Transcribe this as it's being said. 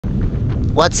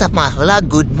What's up mga vlog?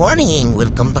 Good morning!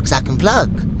 Welcome back sa aking vlog.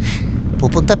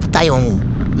 Pupunta pa tayong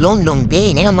Longdong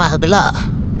Bay ngayon mga kabila.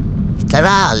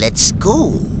 Tara, let's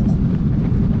go!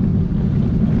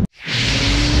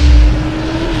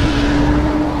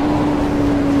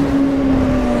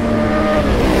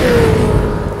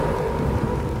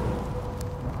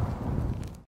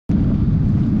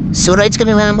 So rides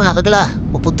kami mga kabila.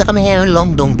 Pupunta kami ngayon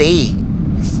Longdong Bay.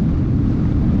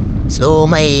 So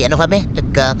may ano kami,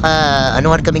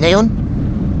 anuhan kami ngayon.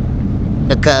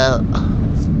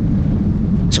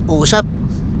 Usap.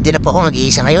 Hindi na po ako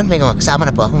nag-iisa ngayon, may mga kasama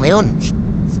na po ako ngayon.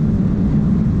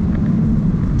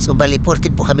 So bali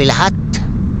 14 po kami lahat.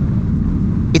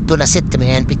 Pito na set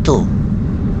kami ngayon, pito.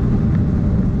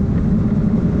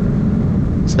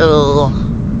 So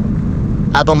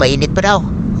habang mainit pa daw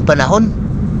ang panahon,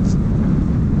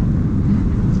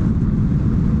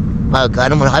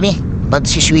 ano muna kami,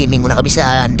 mag-swimming muna kami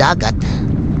sa dagat.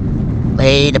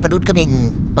 May napanood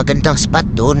kaming magandang spot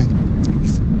doon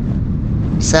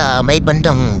sa may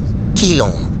bandang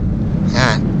Kilong,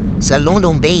 sa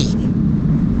Longdong Bay.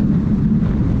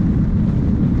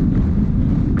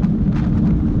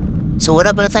 So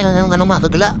wala pala tayo ng mga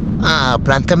kagala,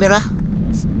 front camera.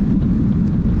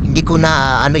 Hindi ko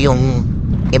na yung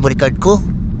memory card ko.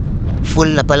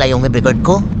 Full na pala yung memory card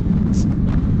ko.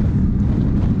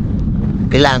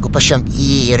 Kailangan ko pa siyang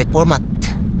i-reformat.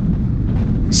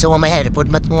 So mamaya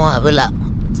reformat mo wala.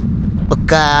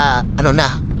 Pagka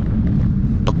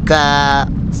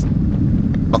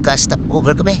stop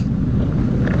over kami.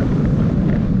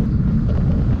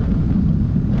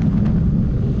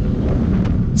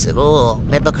 So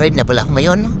may back-ride na pala ako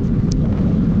ngayon.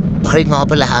 Back-ride nga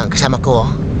pala ang kasama ko.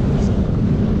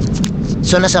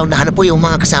 So nasa unahan na po yung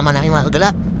mga kasama namin mga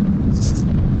kagala.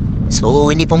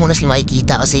 So hindi po muna sila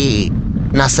makikita kasi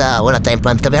wala tayong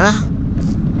front camera.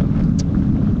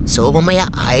 So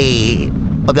mamaya ay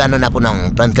pag-ano na po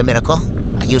ng front camera ko,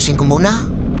 ayusin ko muna.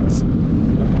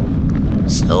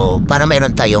 So para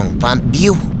mayroon tayong front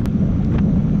view.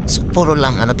 So puro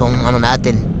lang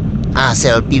natin,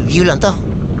 selfie view lang to.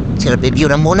 Selfie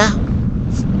view lang muna.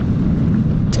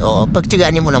 So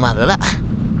pagtigaan niyo muna mga kagala.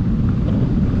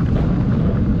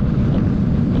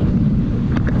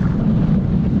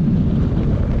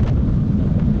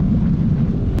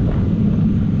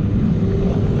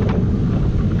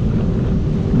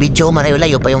 Medyo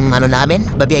malayo-layo pa yung namin,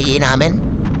 babiyahin namin.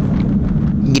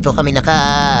 Hindi po kami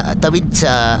nakatawid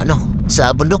sa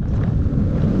bundok.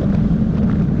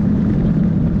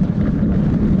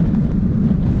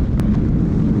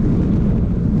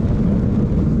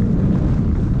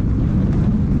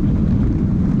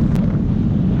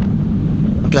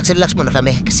 Relax muna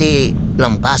kami kasi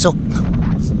lang pasok.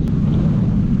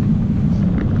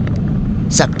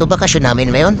 Sakto bakasyon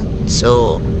namin ngayon.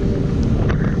 So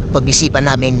pag-isipan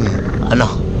namin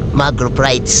mga group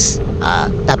rides,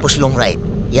 tapos long ride.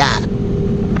 Yeah.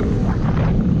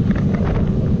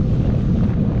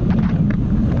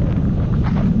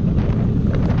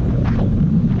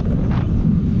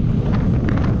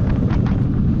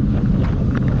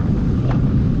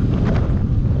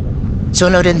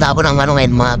 So rin na ako ng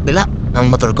ngayon mga pila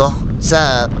ng motor ko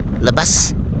sa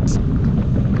labas.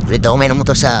 Rito ako may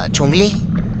motor sa Chongli.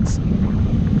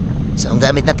 So ang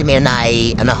gamit natin ngayon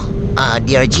ay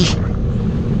DRG.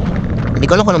 Hindi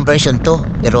ko alam kung anong version to,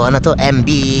 pero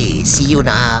MBCU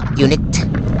na unit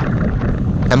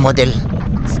na model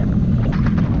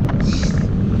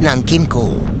ng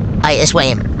Kimco ay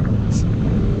SYM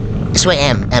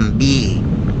MB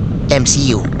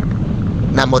MCU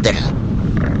na model.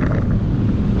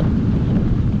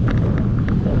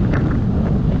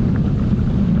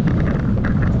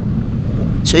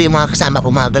 So yung mga kasama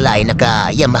ko mga gala ay naka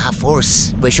Yamaha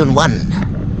Force version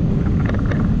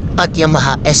 1 at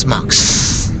Yamaha S-Max.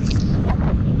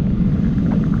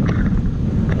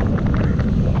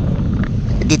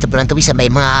 Dito pa lang tabi sa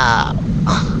may mga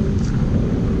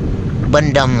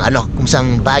bandang kung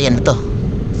saan bayan na to.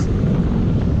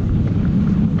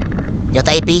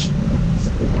 Yataipi.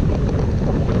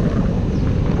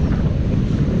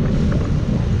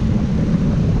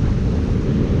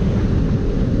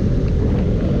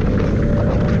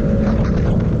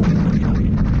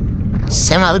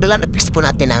 Sa mga kagala, na-fix po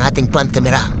natin ang ating front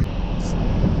camera.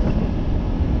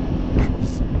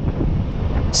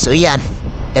 So yan,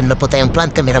 na po tayong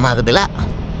front camera mga kagala.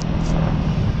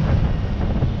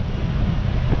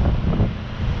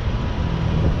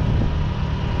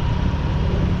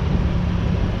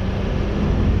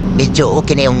 Medyo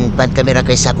okay na yung front camera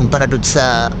kaysa kumpara doon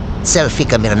sa selfie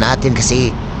camera natin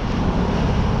kasi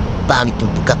pangit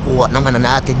yung pagkakuha naman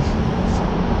natin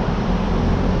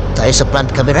tayo sa front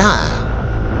camera.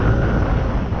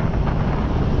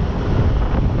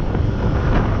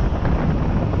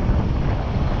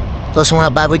 So sa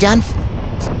mga bago dyan,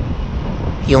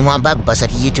 yung mga bago pa sa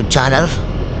YouTube channel,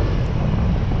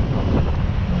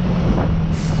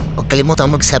 huwag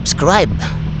kalimutan mag-subscribe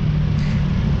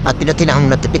at pinutin ang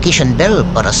notification bell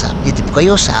para sa update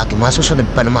kayo sa aking mga susunod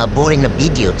pa ng mga boring na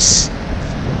videos.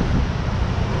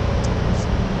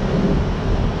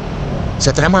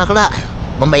 Sa tara mga kala,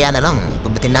 mamaya na lang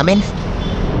pagdating namin.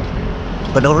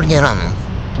 Panoorin niyo lang.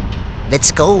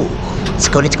 Let's go. Let's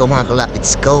go mga kala.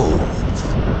 Let's go.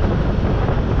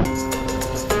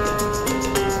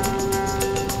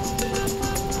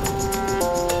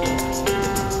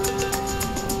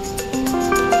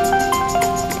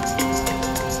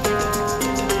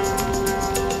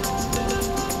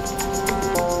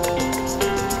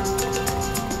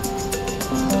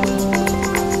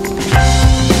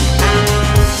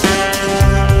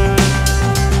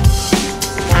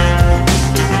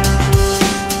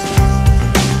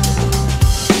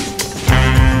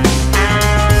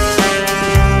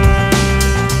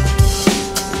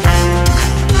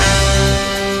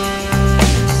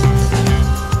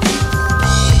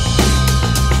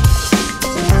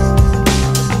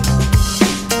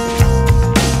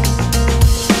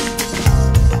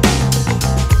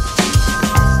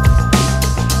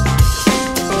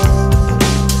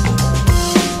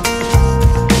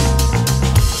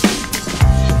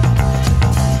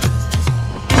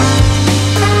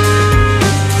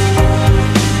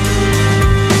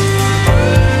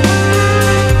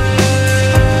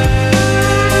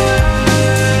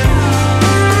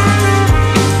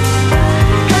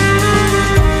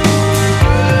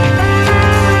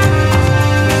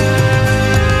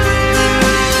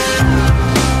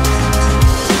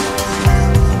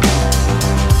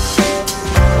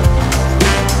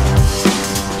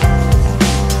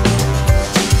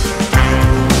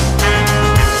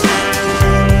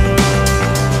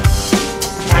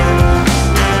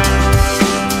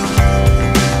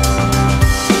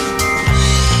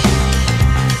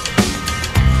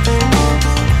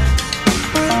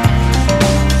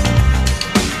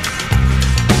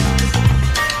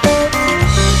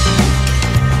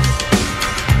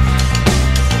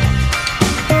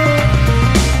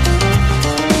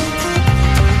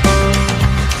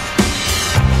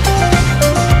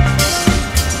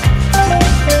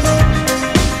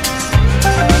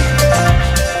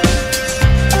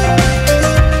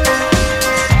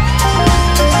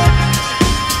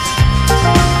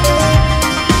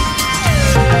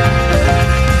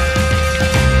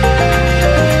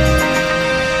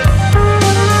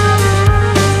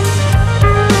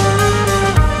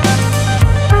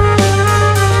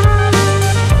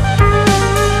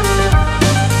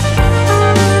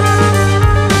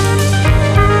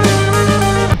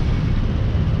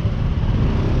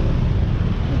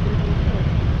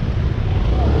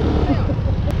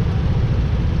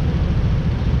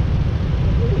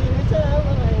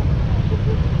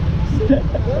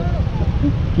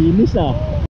 Kinis ah.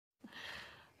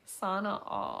 Sana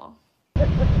all.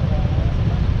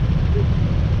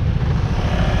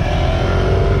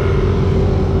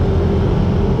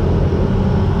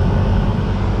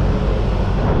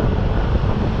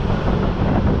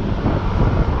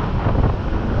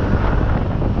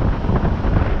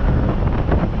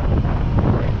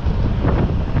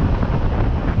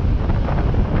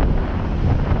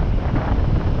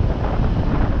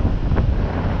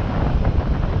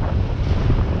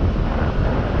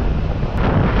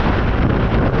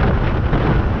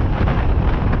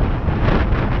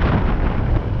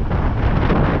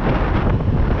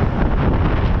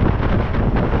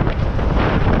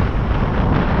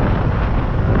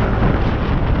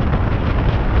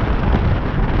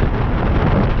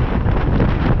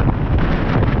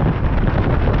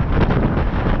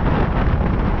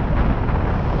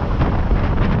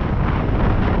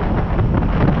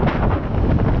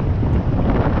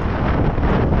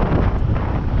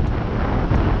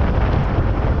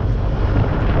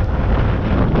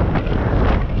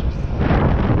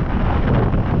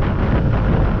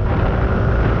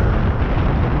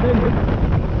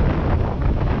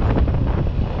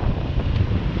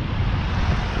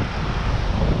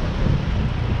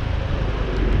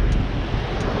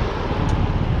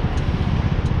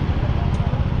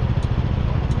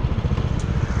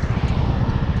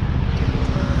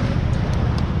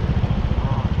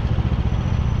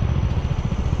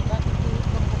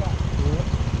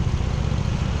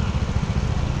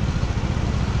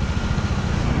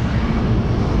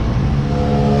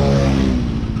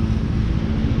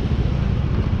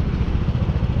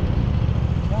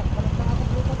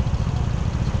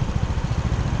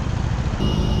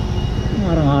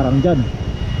 Harang-harang dyan.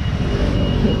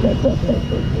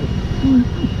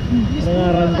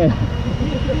 Nangarang ka.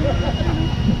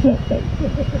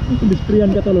 Industrian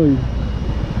ka tuloy.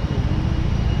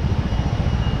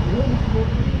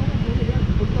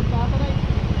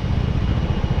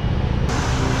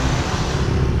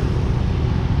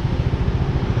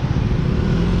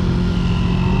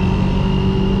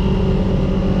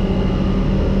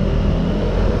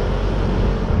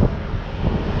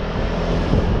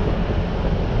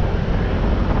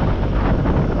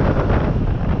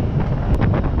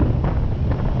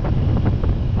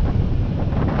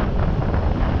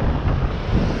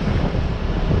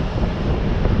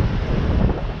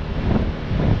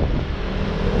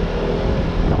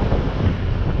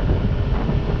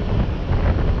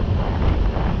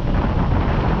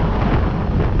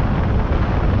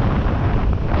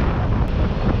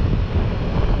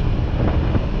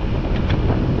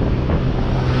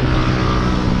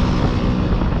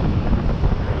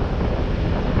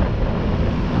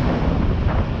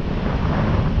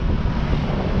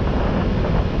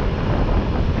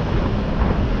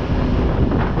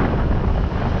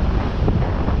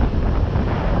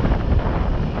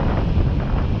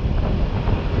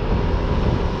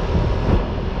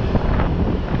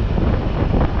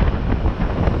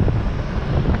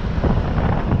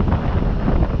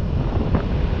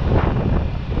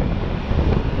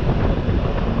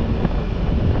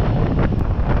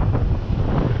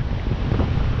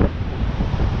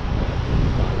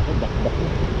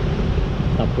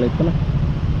 Stoplight pala.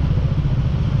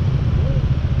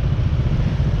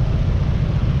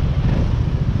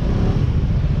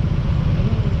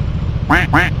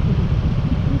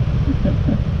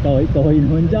 Kaway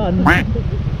naman dyan.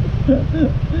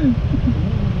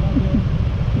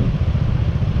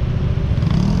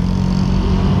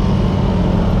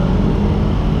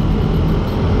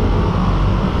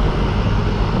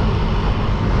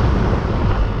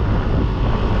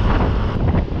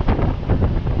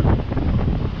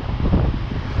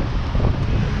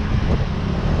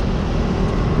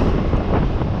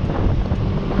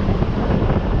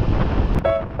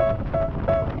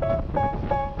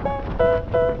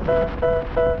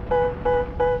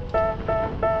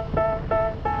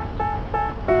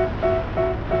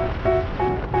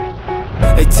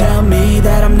 They tell me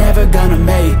that I'm never gonna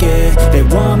make it. They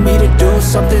want me to do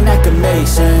something that could make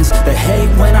sense. They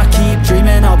hate when I keep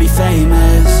dreaming I'll be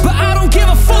famous, but I don't give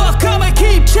a fuck, I'ma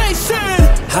keep chasing.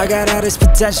 I got all this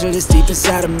potential that's deep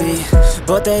inside of me,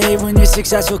 but they hate when you're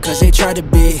successful cause they try to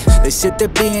be. They sit there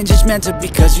being judgmental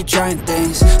because you're trying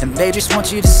things, and they just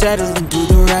want you to settle and do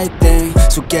the right thing.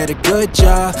 So get a good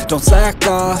job, don't slack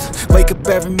off. Wake up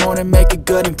every morning, make a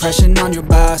good impression on your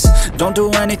boss. Don't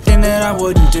do anything that I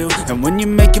wouldn't do, and when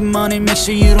you're making money, make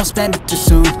sure you don't spend it too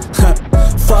soon.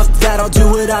 Fuck that, I'll do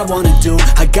what I wanna do.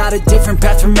 I got a different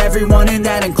path from everyone, and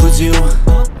that includes you.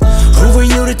 Who are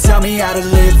you to tell me how to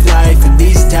live life? In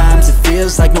these times it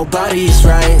feels like nobody's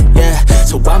right, yeah.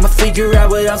 So I'ma figure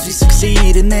out what else we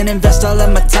succeed, and then invest all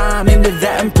of my time into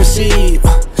that and proceed.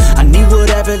 I need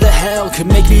whatever the hell could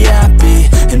make me happy,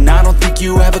 and I don't think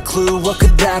you have a clue what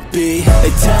could that be.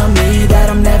 They tell me that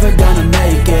I'm never gonna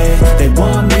make it. They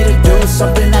want me to do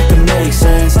something that could make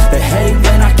sense. They hate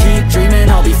when I keep dreaming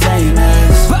I'll be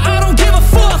famous, but I don't give a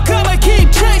fuck, I'ma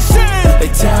keep chasing. They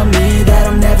tell me that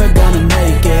I'm never gonna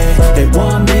make it. They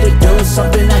want me to do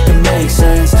something that can make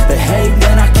sense. They hate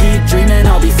when I keep dreaming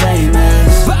I'll be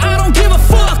famous, but I don't give a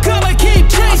fuck, I'ma keep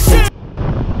chasing.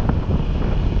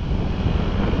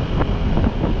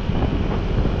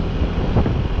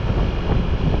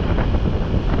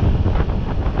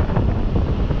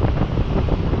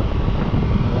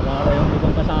 Wala na yung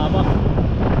ibang kasama.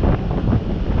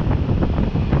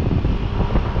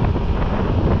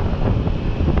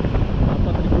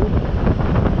 Dapat reboot.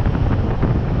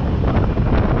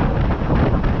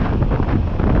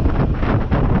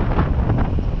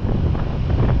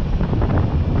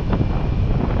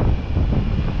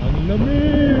 Ang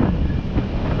lamig!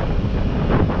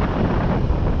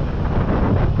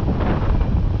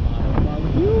 Parang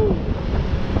bagyo.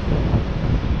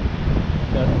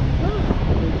 Ganda!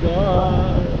 Oh my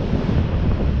God!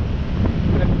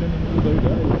 Ganda ng lugar,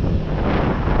 guys.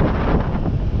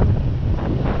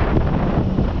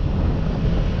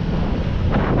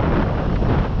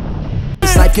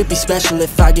 This life could be special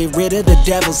if I get rid of the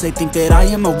devils. They think that I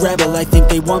am a rebel, I think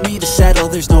they want me to settle.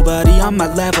 There's nobody on my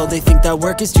level, they think that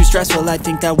work is too stressful. I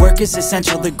think that work is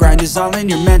essential, the grind is all in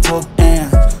your mental.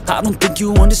 And I don't think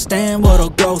you understand what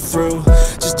I'll go through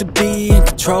just to be in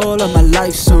control of my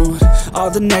life soon. all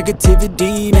the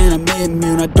negativity, man, I'm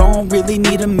immune. I don't really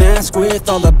need a mask with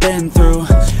all I've been through.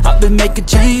 I've been making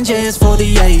changes for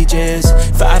the ages.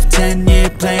 5-10 year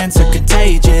plans are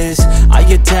contagious. I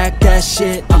attack that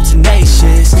shit, I'm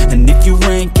tenacious. And if you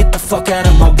ain't, get the fuck out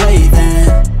of my way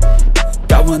then.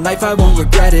 Got one life, I won't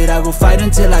regret it. I will fight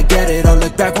until I get it. I'll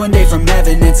look back one day from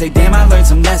heaven and say, damn, I learned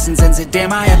some lessons. And say,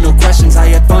 damn, I have no questions. I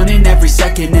had fun in every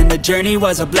second, and the journey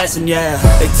was a blessing, yeah.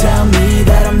 They tell me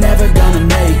that I'm never gonna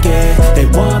make it. They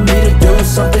want me to do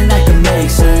something that can make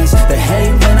sense. They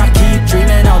hate when I keep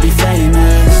dreaming I'll be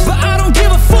famous, but I don't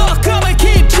give a fuck, I'ma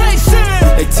keep chasing.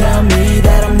 They tell me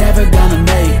that I'm never gonna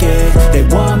make it. They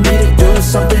want me to do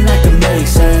something that can make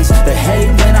sense. They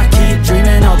hate when I keep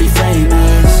dreaming I'll be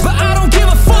famous, but I don't give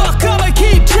a fuck, I'ma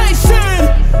keep chasing.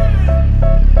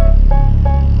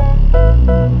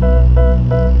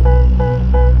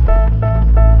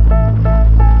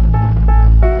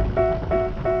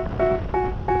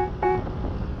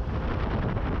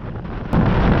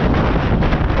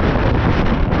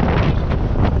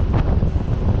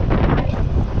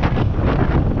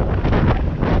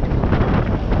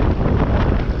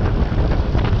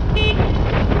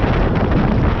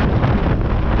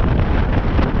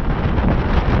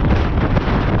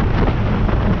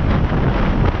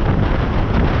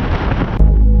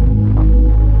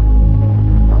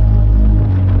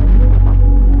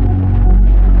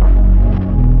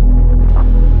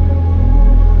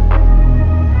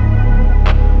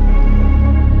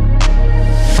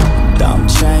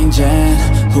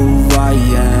 Who I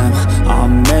am,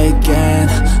 I'm making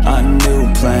a new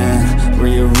plan,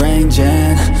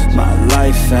 rearranging my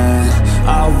life, and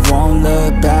I won't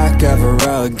look back ever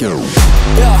again.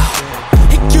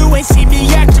 You ain't see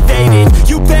me activated.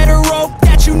 You better hope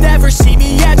that you never see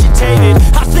me agitated.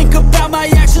 I think about my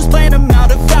actions, plan them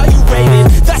out, evaluated.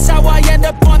 That's how I end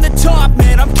up on the top,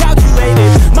 man, I'm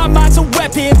calculated. My mind's a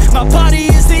weapon, my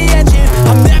body is the engine.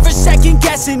 I'm never second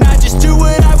guessing, I just do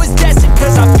what I was destined.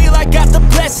 Cause I feel I got the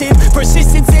blessing,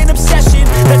 persistence and obsession.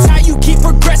 That's how you keep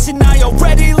progressing, I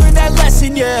already learned that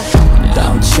lesson, yeah.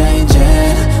 I'm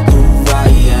changing who I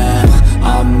am,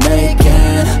 I'm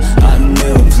making a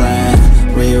new plan,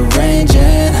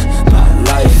 rearranging my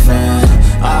life, and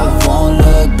I won't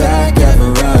look back ever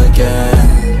again.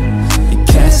 You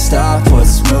can't stop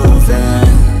what's moving,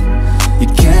 you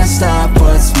can't stop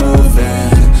what's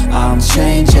moving. I'm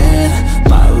changing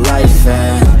my life,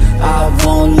 and I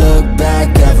won't look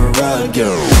back ever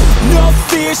again. No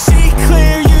fear, see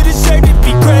clear, you deserve to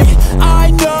be great.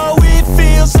 I know it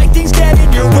feels like things get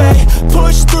in your way.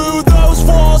 Push through those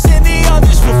walls and the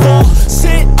others will fall.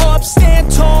 Sit up, stand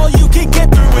tall, you can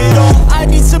get through it all. I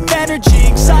need some energy,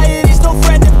 anxiety's no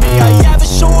friend to me. I have a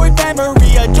short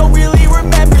memory, I don't really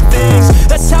remember things.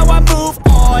 That's how I move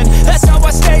on, that's how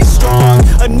I stay strong.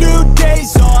 A new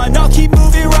day's on, I'll keep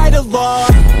moving right along.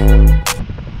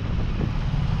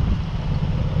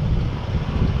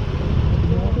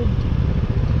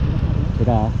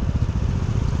 Teka.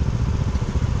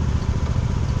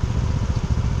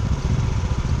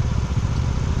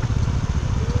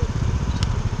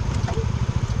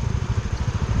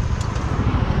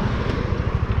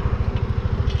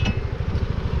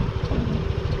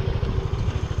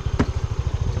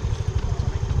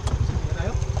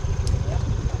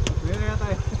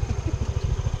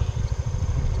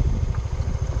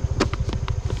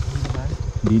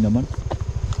 Hindi naman.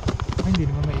 Ay, hindi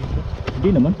naman maikot. Hindi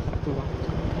naman. Tuwa.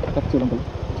 Kapso lang pala.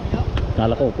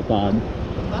 Kala ko putaan.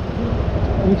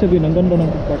 Ibig sabihin, ang ganda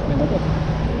ng compartment na to.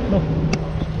 No?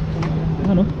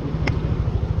 Ano?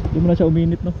 Hindi mo na siya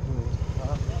uminit, no?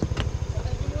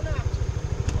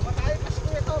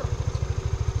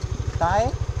 Tae?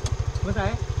 Ba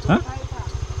tae? Ha?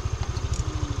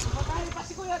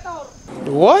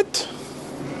 What?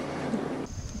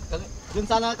 Dun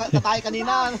sana katay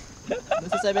kanina. Dun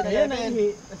sa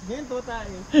 7-Eleven. Tapos ngayon to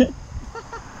tayo.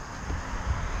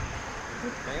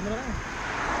 Kaya mo na lang.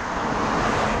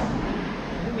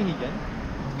 Pwede umihi dyan?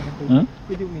 Ha?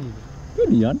 Pwede umihi.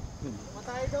 Pwede yan?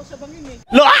 Matay daw sa bangin eh.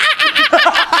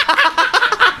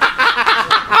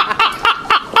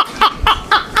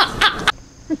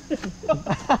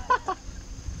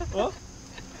 Oh?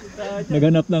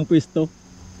 Naghanap ng pwesto.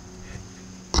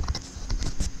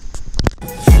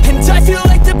 And I feel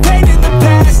like the pain in the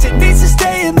past, it needs to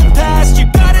stay in the past. You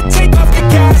gotta take off the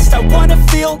cast. I wanna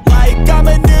feel like I'm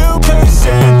a new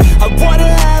person. I wanna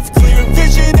have clear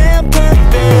vision and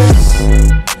purpose.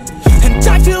 And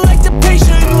I feel like the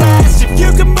patient lasts. If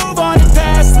you can move on and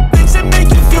past the things that make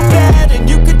you feel bad, and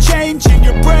you can change in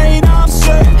your brain, I'm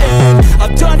certain.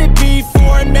 I've done it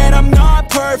before, and man, I'm not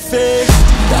perfect.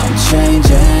 I'm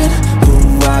changing who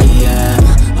I am,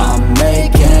 I'm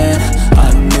making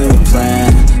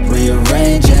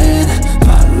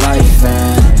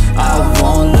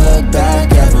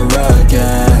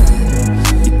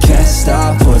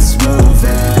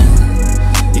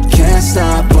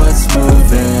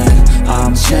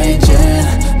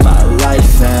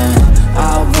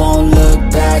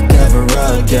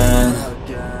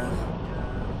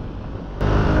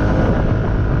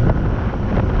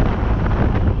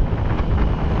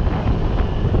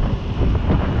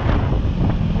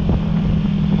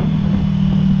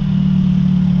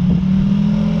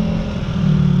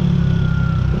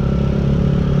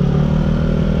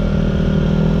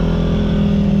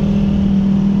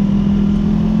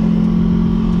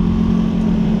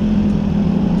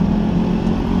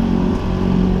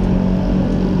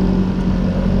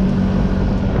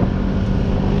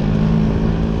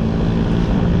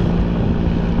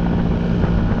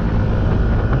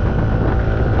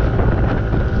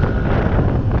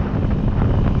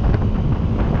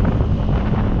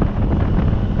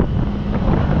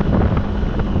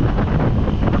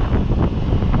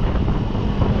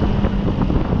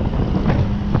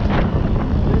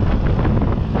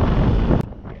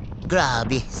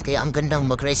Grabe, kaya ang gandang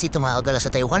mag-race dito mga kagala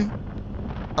sa Taiwan.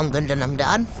 Ang ganda ng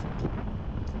daan.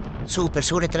 Super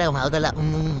sulit talaga mga kagala.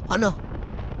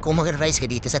 Kung mag-race ka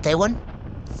dito sa Taiwan.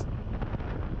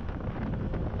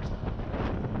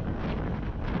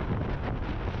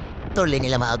 Motor lane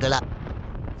nila mga kagala.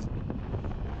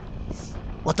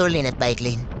 Motor lane at bike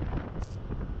lane.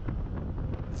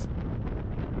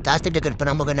 Taas tigdagan pa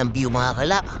ng magandang view mga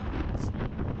kagala.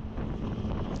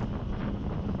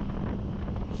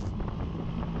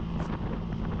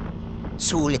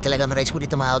 Sulit talaga ang rides ko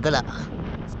dito mga kagala.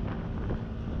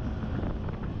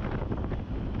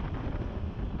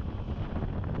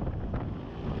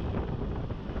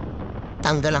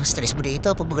 Tanggal ang stress mo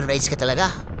dito pag mag-rides ka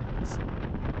talaga.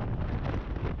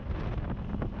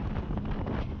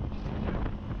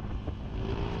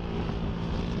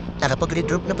 Tara,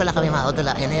 pag-redrop na pala kami mga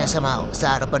kagala. Yan na yan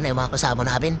sa harapan na yung mga kasama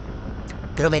namin.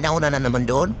 Pero may nauna na naman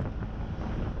doon.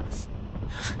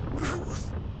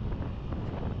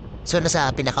 So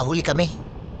nasa pinakahuli kami.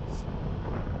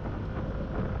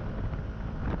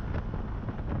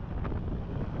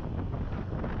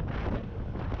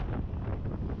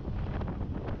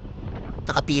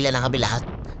 Nakapila na kami lahat.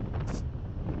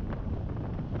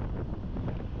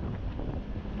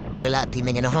 Wala,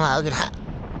 tingnan niya na mga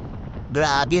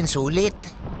grabe yun, sulit.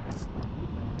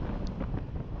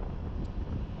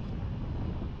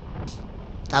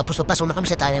 Tapos papasok na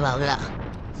kami sa tayo mga kagala.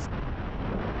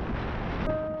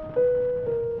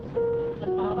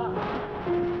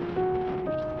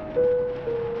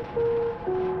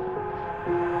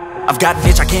 I've got an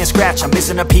itch I can't scratch, I'm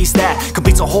missing a piece that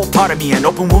completes a whole part of me, an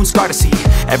open wound scar to see.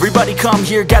 Everybody come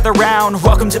here, gather round,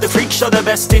 welcome to the freak show, the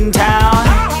best in town.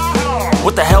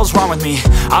 What the hell's wrong with me?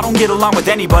 I don't get along with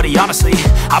anybody, honestly.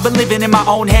 I've been living in my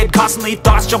own head constantly,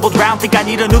 thoughts jumbled round, think I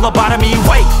need a new lobotomy.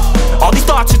 Wait, all these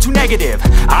thoughts are too negative.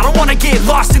 I don't wanna get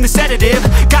lost in the sedative.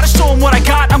 Gotta show them what I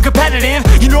got, I'm competitive.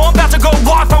 You know I'm about to go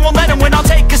off, I won't let them win, I'll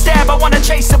take a stab. I wanna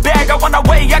chase a bag, I wanna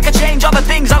weigh, I can change all the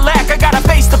things I lack. I gotta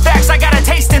face the facts, I got a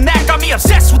taste in that. Got me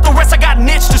obsessed with the rest, I got an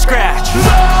itch to scratch.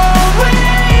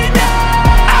 Slowing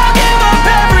down, I'll give up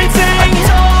everything.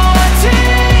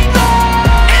 Daunting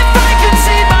thought, if I could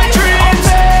see my dreams,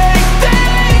 I'll make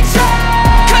things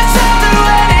right. 'Cause I'll do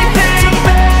anything to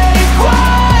make what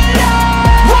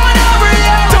I want a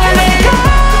reality. Don't let go,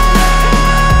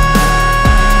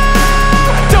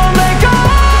 don't let go.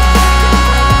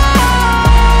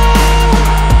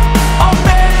 I'll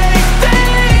make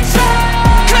things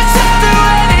right. 'Cause I'll do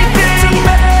anything to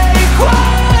make what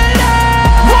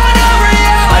I want a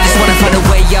reality. I just wanna find a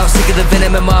way out, sick of the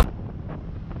venom in my.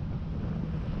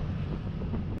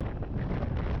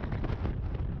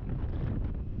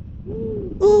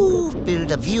 Feel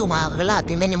the view mga kagala.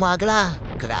 Tingnan niyo mga kagala.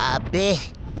 Grabe.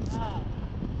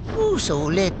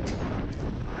 Sulit.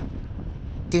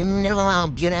 Tingnan niyo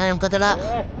mga view na yung kagala.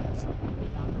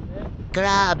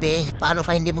 Grabe. Paano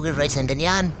ka hindi mo rides ng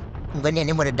ganyan? Kung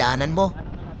ganyan yung madadaanan mo.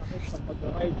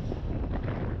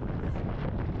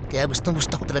 Kaya gusto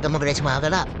ko talaga mag-rides mga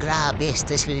kagala. Grabe.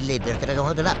 Stress reliever talaga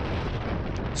mga kagala.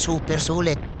 Super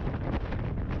sulit.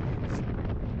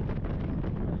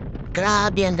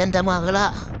 Grabe, ang ganda mga kagala.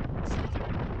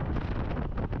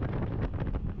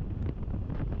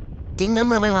 Tingnan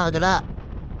mo naman mga kagala.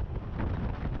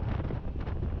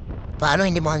 Paano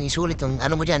hindi mo kang isulit yung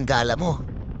ano mo dyan, gala mo?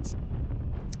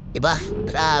 Diba?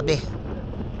 Grabe.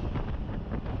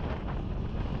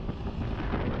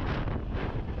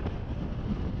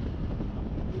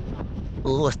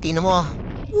 Tingnan mo.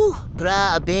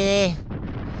 Grabe.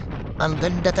 Ang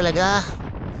ganda talaga.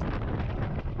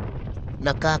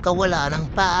 Nakakawala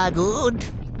ng pagod.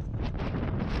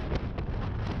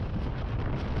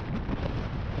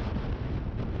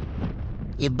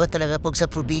 Iba talaga pag sa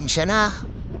probinsya na.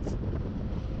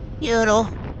 Yan o.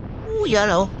 Yan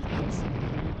o.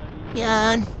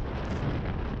 Yan.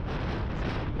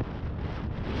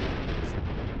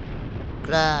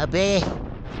 Grabe.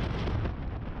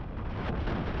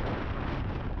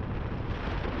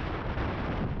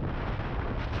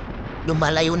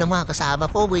 Lumalayo ng mga kasama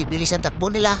ko, boy. Bilis ang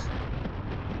takbo nila.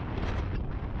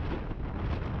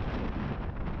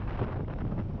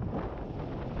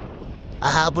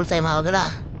 Ahabol tayo mga kagala.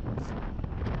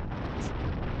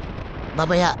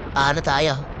 Mamaya,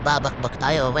 tayo. Babakbak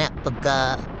tayo. Mamaya,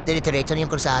 pagka dire-diretso na yung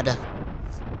kursada.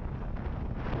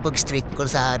 Pag street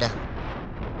kursada.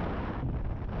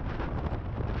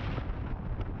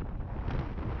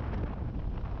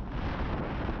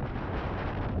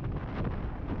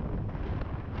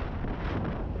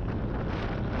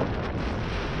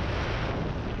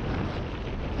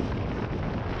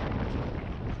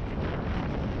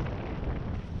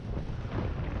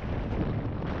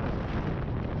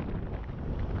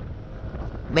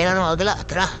 may na mga gala.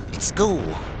 Tara, let's go.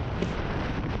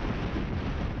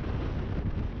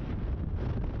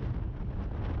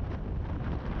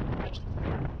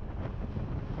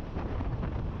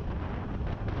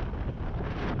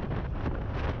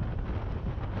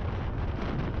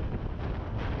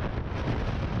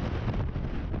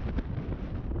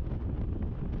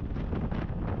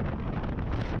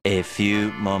 A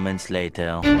few moments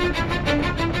later.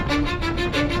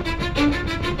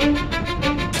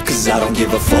 Cause I don't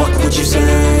give a fuck what you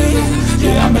say.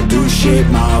 Yeah, I'ma do shit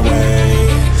my way.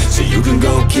 So you can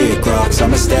go kick rocks,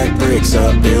 I'ma stack bricks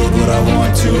up, build what I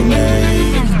want to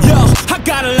make. Yo, I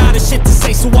got a lot of shit to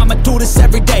say, so I'ma do this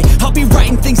every day. I'll be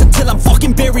writing things until I'm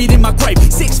fucking buried in my grave.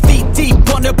 6 feet deep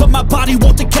under, but my body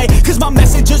won't decay. Cause my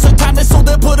messages are timeless, so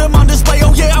they'll put them on display.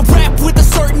 Oh yeah, I rap with a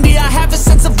certainty, I have a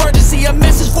sense of urgency. A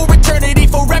message for eternity,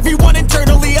 for everyone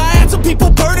internally. I had some people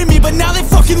burning me, but now they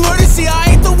fucking learn to see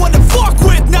I ain't the one to fuck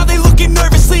with, now they looking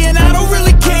nervously. And I don't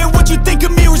really care what you think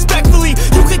of me, respectfully.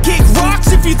 You can kick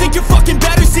rocks if you think you're fucking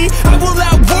better, see. I will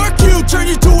outwork you, turn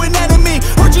you to an enemy.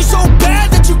 Hurt you so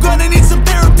bad that you're gonna need some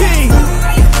therapy.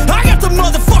 I got the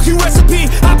motherfucking recipe,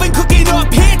 I've been cooking up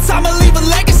hits, I'ma leave a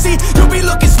legacy. You'll be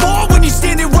looking small when you're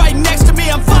standing right next to me.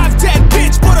 I'm 5'10",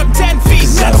 bitch, but I'm 10 feet.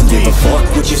 Cause I don't give a fuck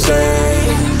what you say.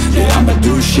 Yeah, I'ma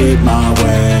do shit my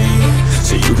way.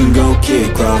 So you can go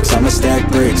kick rocks, I'ma stack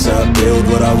bricks up, build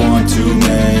what I want to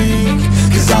make.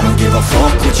 Cause I don't give a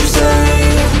fuck what you say.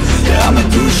 Yeah, I'ma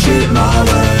do shit my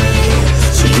way.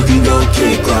 So you can go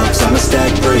kick rocks, I'ma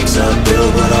stack bricks up,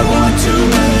 build what I want to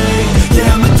make.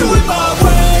 Yeah, I'ma do it my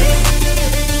way.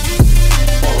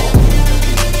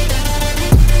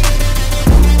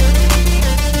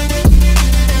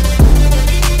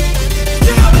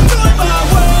 Yeah, I'ma do it my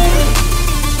way.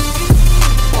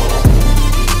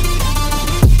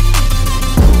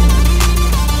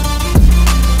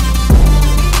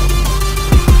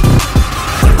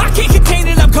 I can't contain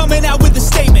it, I'm coming out with a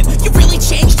statement. You really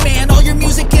changed, man, all your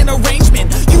music and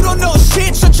arrangement. You don't know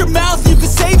shit, shut your mouth, you can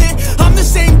save it. I'm the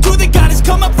same dude that got his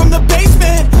come up from the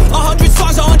basement. 100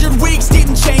 songs, 100 weeks,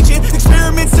 didn't change it.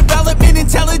 Experiments, development,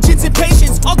 intelligence, and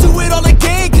patience. I'll do it all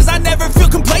again, cause I never feel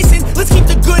complacent. Let's keep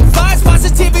the good vibes,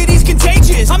 positivity's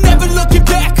contagious. I'm never looking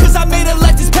back, cause I made a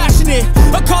life that's passionate.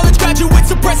 A college graduate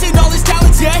suppressing all his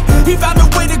talents, yeah. He found a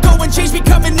way to go and change,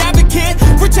 become an advocate.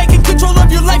 For taking control of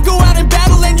your life, go out and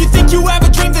battle. And you think you have a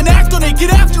dream, then act on it.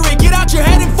 Get after it, get out your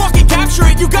head and fucking capture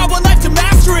it. You got one life to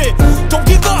master it. Don't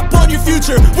give up on your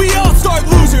future, we all start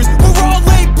losers. We're all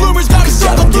late bloomers, gotta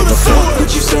struggle through the sewer. What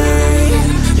you say?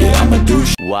 Yeah, I'ma do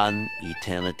shit. One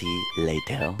eternity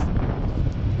later.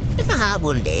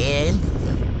 Mahabol din.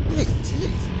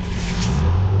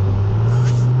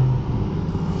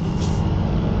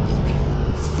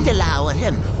 Dalawan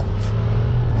yan.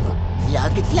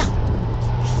 Lagit lang.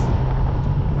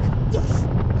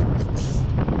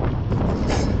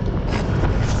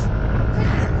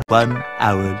 One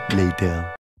hour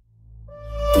later.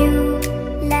 You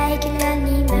like a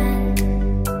lonely man.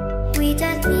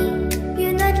 Without me,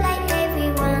 you're not like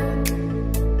everyone.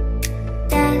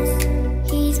 That's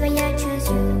he's why I choose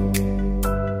you.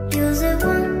 You're the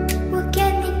one who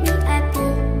can make me happy.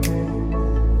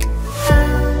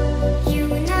 Oh, you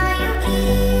know you're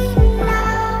in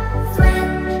love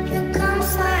when you come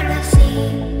for the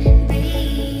sea.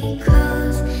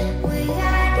 Because we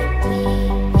are the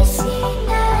team. It's in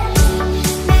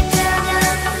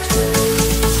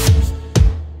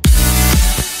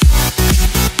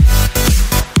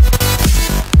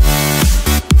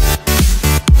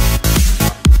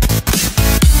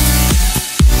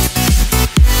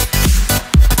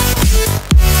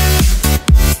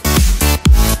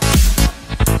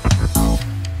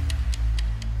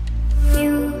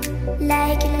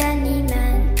like a lonely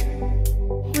man.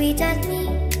 Without me,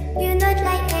 you're not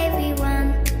like everyone.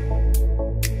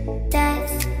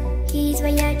 That's he's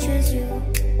why I choose you.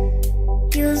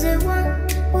 You're the one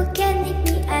who can make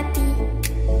me happy.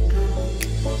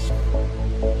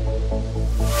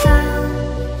 Oh,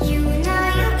 you know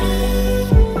you're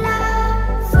in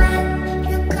love when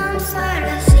you come for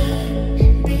the sea.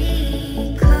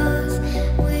 Because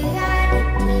we are the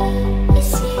team.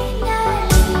 It's in the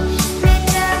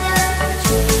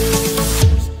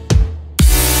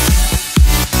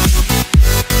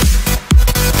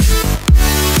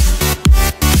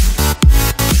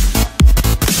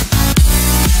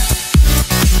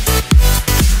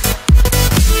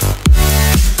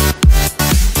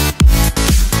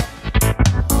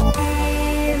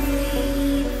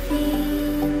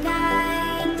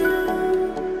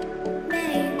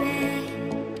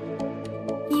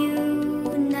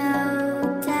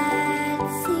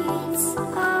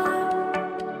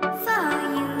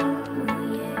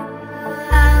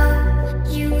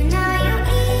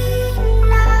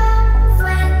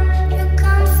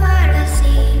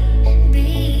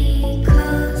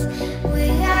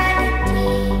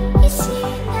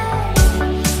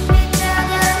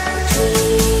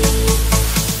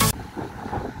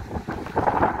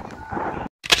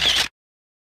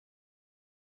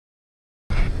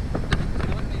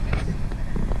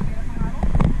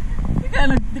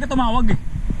Kaya di ka tumawag eh.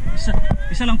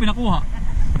 Isa lang pinakuha.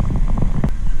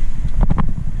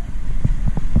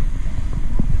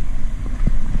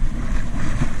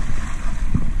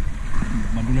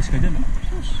 Madulas ka dyan,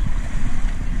 sus.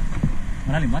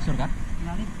 Malalim ba, sure ka?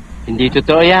 Hindi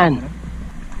totoo yan.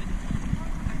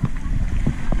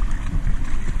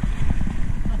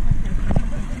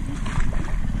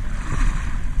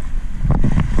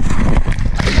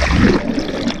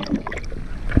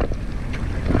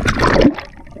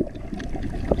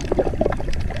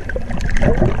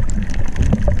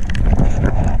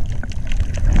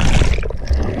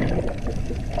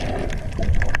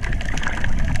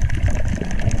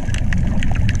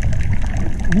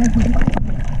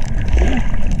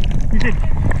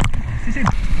 Sisid.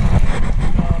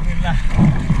 Alhamdulillah.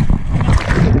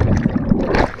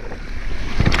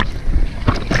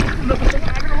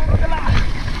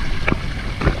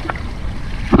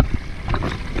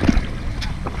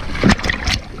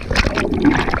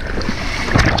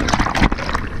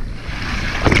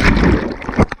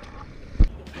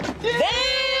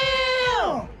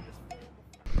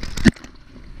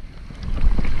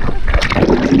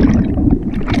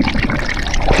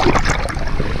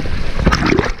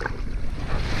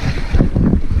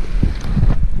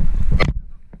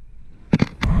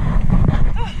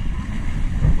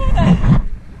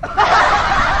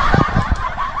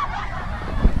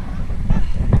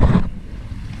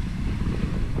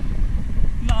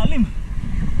 Lalim.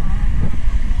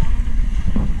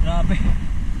 Grabe.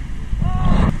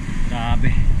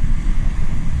 Grabe.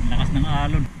 Lakas ng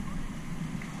alon.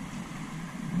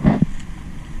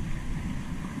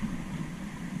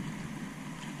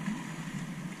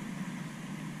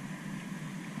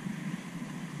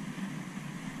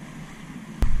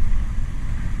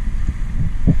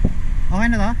 Okay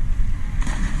na to?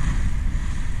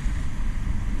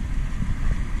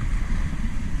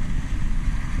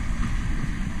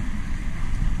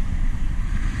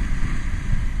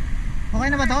 Okay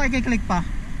na ba to? I-click pa.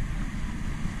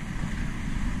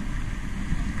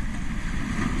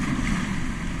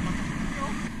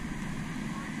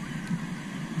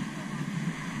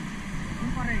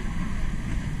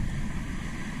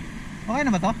 Okay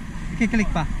na ba to?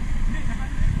 I-click pa.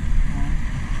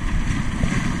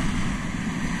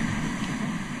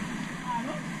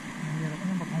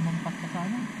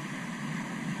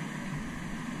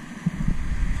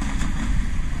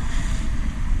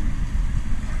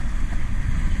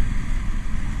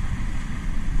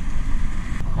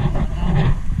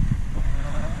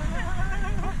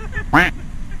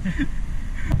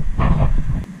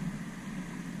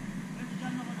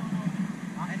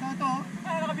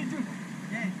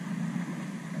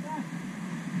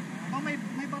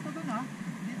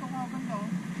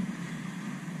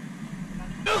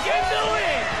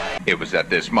 It was at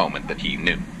this moment that he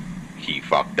knew. He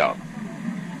fucked up.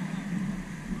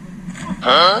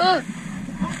 Huh?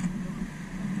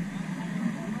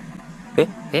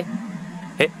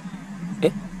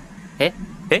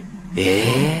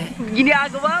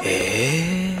 Ginagawa mo?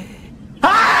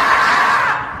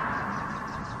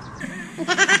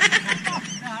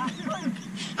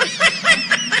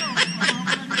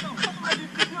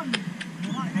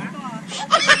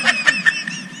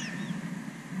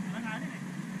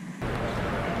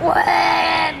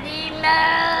 Pwede na!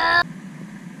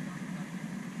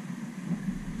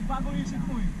 Bagong isip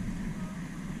mo eh.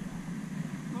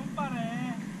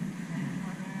 Kumpare.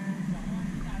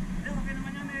 Okay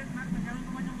naman yan eh. Nagkaroon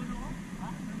naman yung gulo ko. Ha?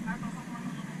 Nagkakasok naman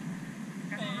yung gulo ko.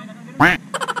 Kasi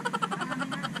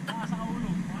nasa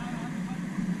kaulo.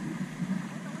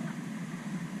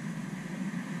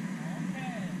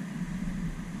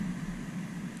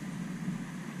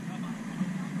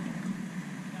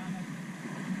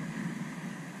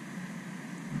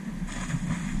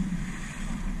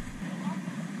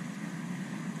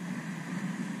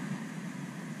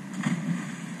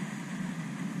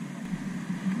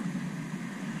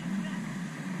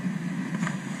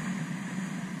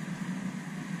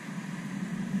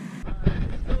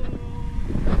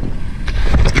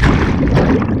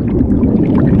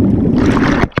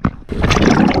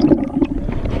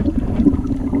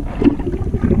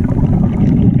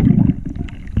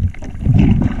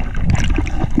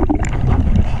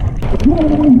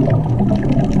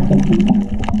 Okay.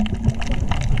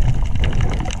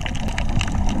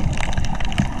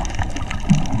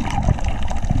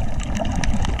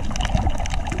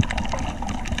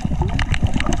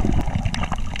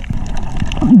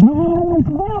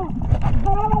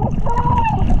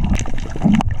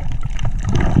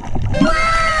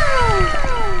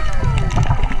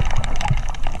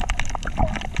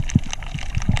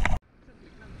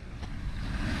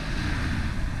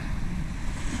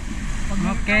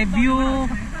 Kay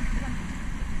view